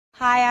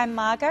Hi, I'm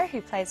Margot, who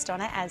plays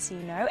Donna, as you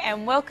know,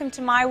 and welcome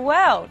to my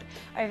world.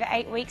 Over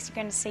 8 weeks, you're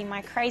going to see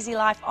my crazy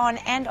life on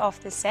and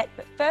off the set,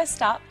 but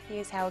first up,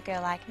 here's how a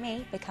girl like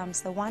me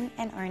becomes the one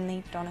and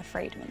only Donna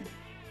Freedman.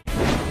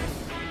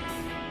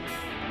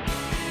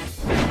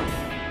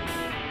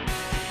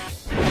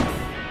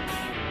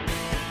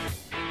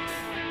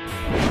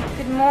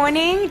 Good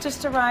morning,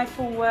 just arrived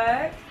for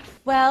work.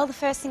 Well, the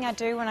first thing I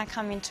do when I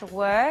come into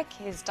work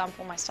is dump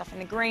all my stuff in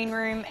the green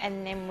room,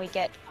 and then we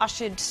get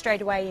ushered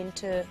straight away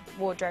into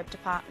wardrobe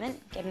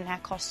department, getting our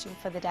costume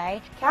for the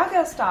day.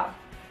 Cowgirl style.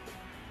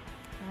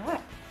 All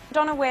right.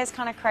 Donna wears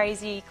kind of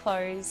crazy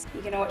clothes.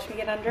 You gonna watch me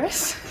get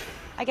undressed?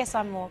 I guess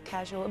I'm more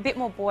casual, a bit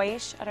more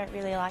boyish. I don't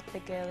really like the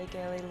girly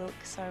look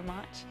so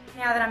much.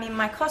 Now that I'm in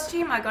my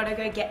costume, I gotta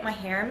go get my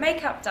hair and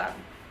makeup done.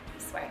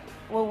 This way.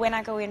 Well, when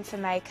I go in for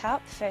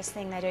makeup, first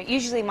thing they do,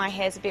 usually my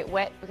hair's a bit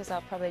wet because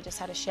I've probably just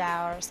had a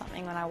shower or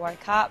something when I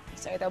woke up,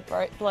 so they'll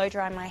blow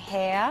dry my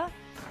hair.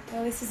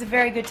 Well, this is a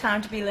very good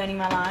time to be learning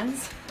my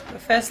lines. The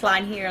first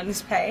line here on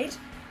this page.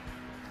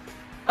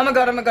 Oh my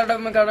god, oh my god, oh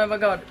my god, oh my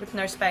god, with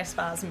no space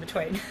bars in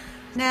between.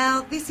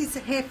 Now, this is the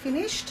hair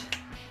finished.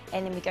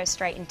 And then we go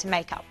straight into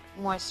makeup.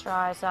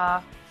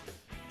 Moisturiser,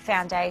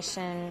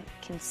 foundation,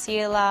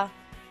 concealer,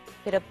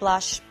 bit of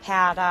blush,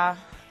 powder,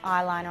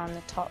 eyeliner on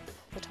the top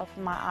of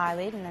my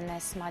eyelid, and then they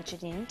smudge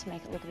it in to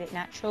make it look a bit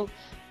natural.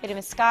 Bit of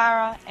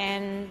mascara,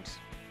 and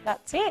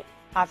that's it.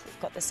 I've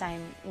got the same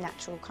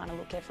natural kind of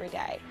look every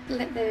day.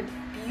 Let the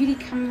beauty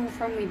come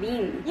from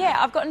within. Yeah,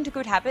 I've gotten into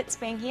good habits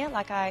being here.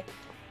 Like, I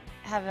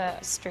have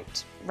a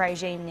strict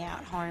regime now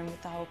at home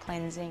with the whole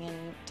cleansing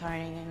and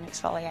toning and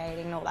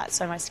exfoliating and all that,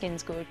 so my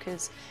skin's good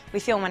because we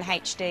film on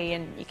HD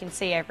and you can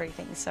see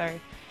everything, so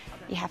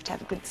you have to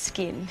have a good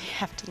skin. You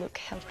have to look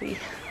healthy.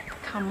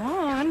 Come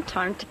on,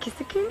 time to kiss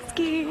a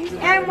kinski.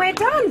 And we're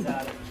done.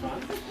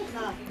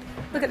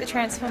 Look at the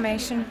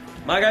transformation.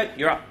 Margot,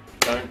 you're up.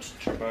 Don't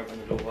trip over in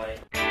the doorway.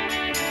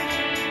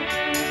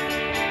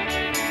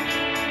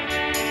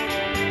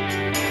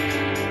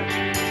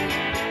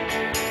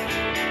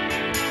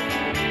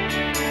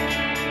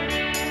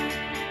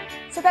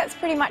 So that's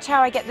pretty much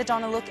how I get the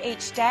Donna look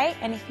each day,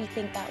 and if you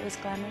think that was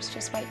glamorous,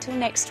 just wait till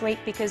next week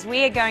because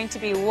we are going to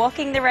be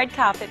walking the red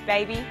carpet,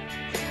 baby.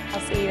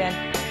 I'll see you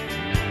then.